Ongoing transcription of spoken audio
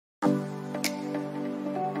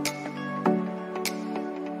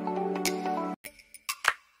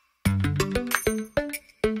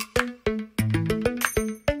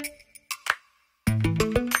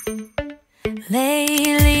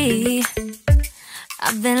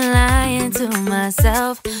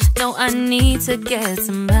myself. No, I need to get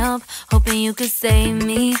some help. Hoping you could save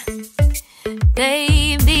me,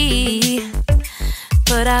 baby.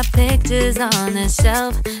 Put our pictures on the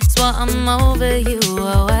shelf. Swore I'm over you,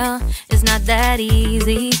 oh well, it's not that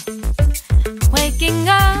easy. Waking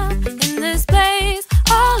up in this place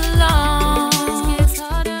all alone,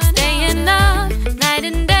 staying up night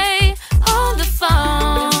and day on the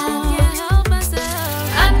phone.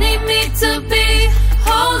 I need me to be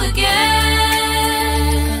whole again.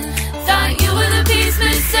 Thought you were the piece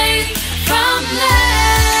missing from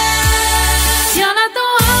last. You're not the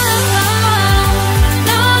one,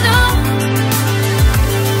 no, no.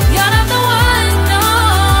 You're not the one, no,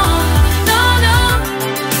 no, no.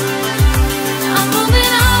 I'm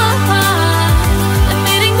moving on,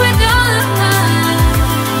 admitting we're done.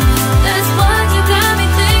 That's what you got me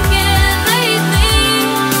thinking lately,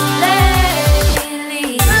 lately.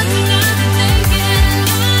 What you got me thinking,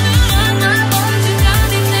 what you got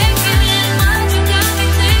me thinking, what you got me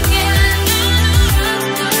thinking.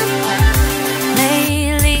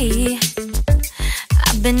 Lately,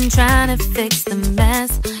 I've been trying to fix the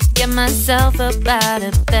mess, get myself up out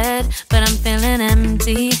of bed, but I'm feeling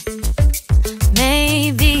empty.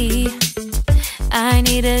 Maybe I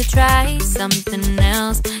need to try something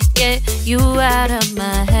else, get you out of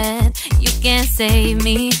my head. You can't save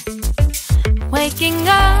me. Waking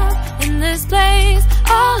up in this place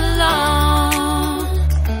all alone,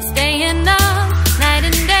 staying up night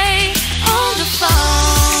and day on the phone.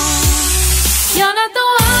 You're not the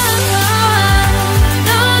one,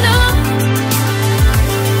 no, no.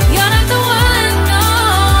 You're not the one, no,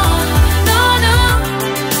 no, no.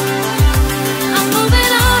 I'm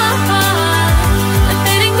moving on,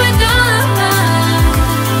 admitting we're done.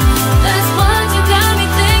 That's what you got me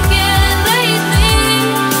thinking lately,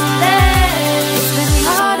 lately. It's been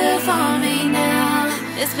harder for me now.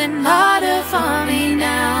 It's been harder for me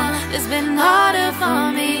now. It's been harder for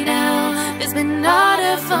me now. It's been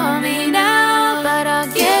harder for me now. But I'll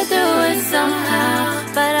get through it somehow.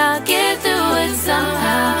 But I'll get through it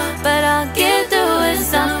somehow. But I'll get through it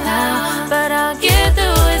somehow. But I'll get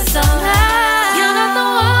through it somehow. You're not the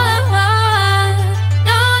one,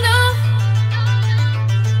 no, no.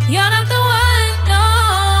 You're not the one, no,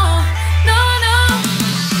 no, no.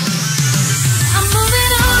 I'm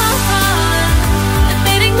moving on,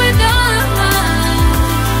 admitting we're done.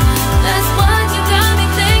 That's what you got me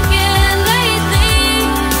thinking lately.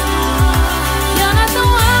 You're not the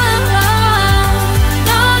one,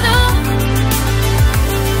 no, no.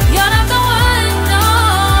 You're not the one, no,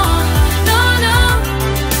 no, no.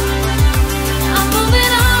 I'm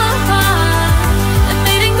moving on,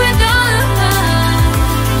 admitting we're done.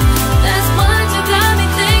 That's what you got me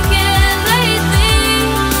thinking lately,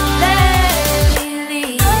 lately.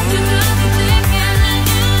 What you got me thinking,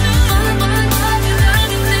 what you got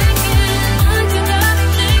me thinking, what you got me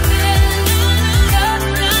thinking, what you got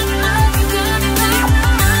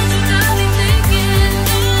me thinking, what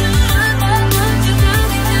you got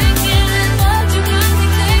me thinking, what you got me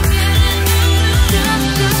thinking.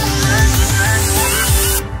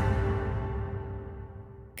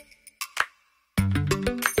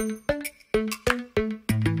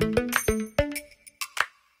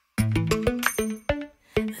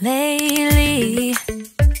 Lately,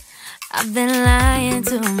 I've been lying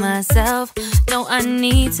to myself. No, I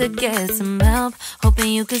need to get some help. Hoping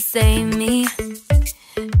you could save me,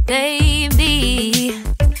 baby.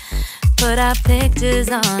 Put our pictures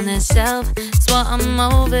on the shelf. Swore I'm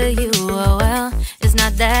over you, oh well, it's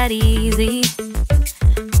not that easy.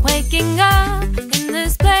 Waking up in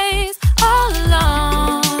this place all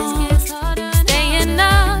alone, staying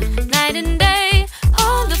up night and day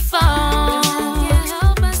on the phone.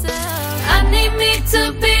 I need me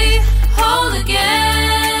to be whole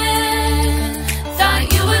again. Thought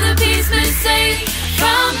you were the piece missing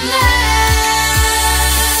from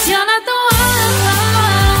last. You're not the one,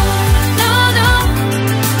 no, no.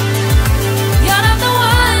 You're not the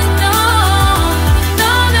one, no,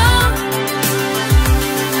 no, no.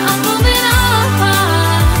 I'm moving on,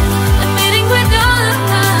 admitting we're done.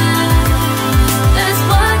 That's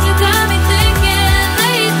what you got me thinking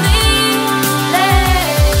lately,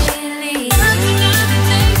 lately. What you got me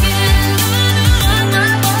thinking, what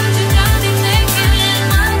you got me thinking,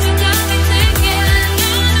 what you got me thinking.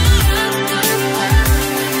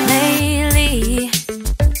 Lately,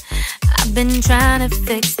 I've been trying to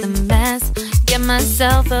fix the mess, get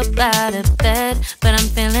myself up out of bed, but I'm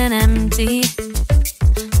feeling empty.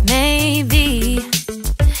 Maybe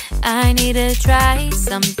I need to try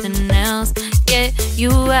something else, get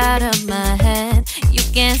you out of my head. You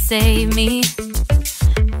can't save me.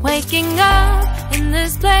 Waking up in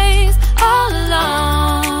this place all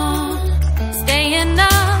alone, staying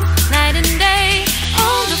up night and day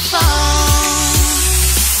on the phone.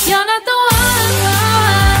 You're not the one,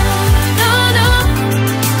 no, no.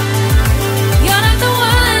 You're not the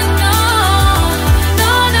one, no,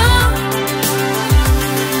 no, no.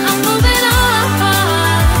 I'm moving on,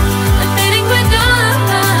 admitting we're done.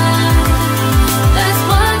 That's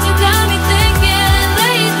what you got me thinking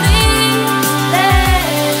lately.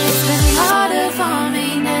 It's been harder for me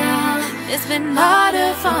now. It's been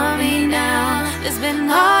harder for me now. It's been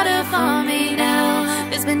harder for me now.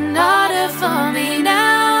 It's been harder for me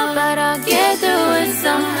now. But I'll get through it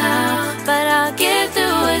somehow. But I'll get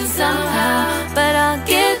through it somehow. But I'll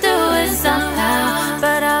get through it somehow.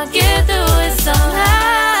 But I'll get through it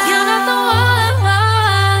somehow. You're not the one,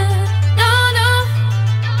 no, no.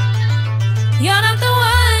 You're not the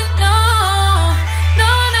one, no,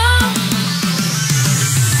 no, no.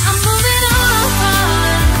 I'm moving on,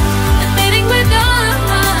 admitting we're done.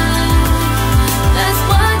 That's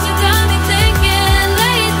what you got me thinking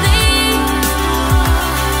lately.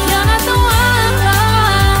 You're not the one,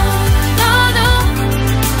 no, no.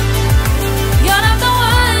 You're not the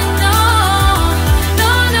one, no,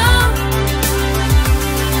 no, no.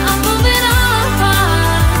 I'm moving on,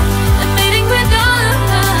 admitting we're done.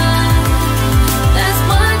 That's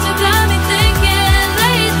what you got me thinking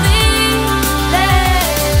lately.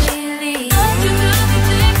 What you got me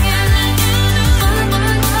thinking? What you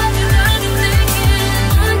got me thinking?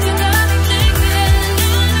 What you got me thinking? What you got me thinking?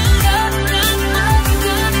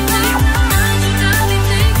 What you got me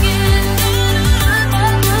thinking?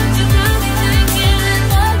 What you got me thinking?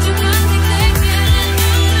 What you got me thinking?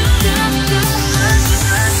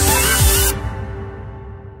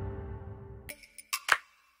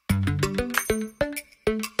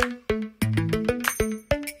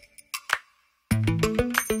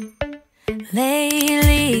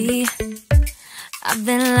 Lately, I've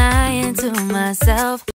been lying to myself.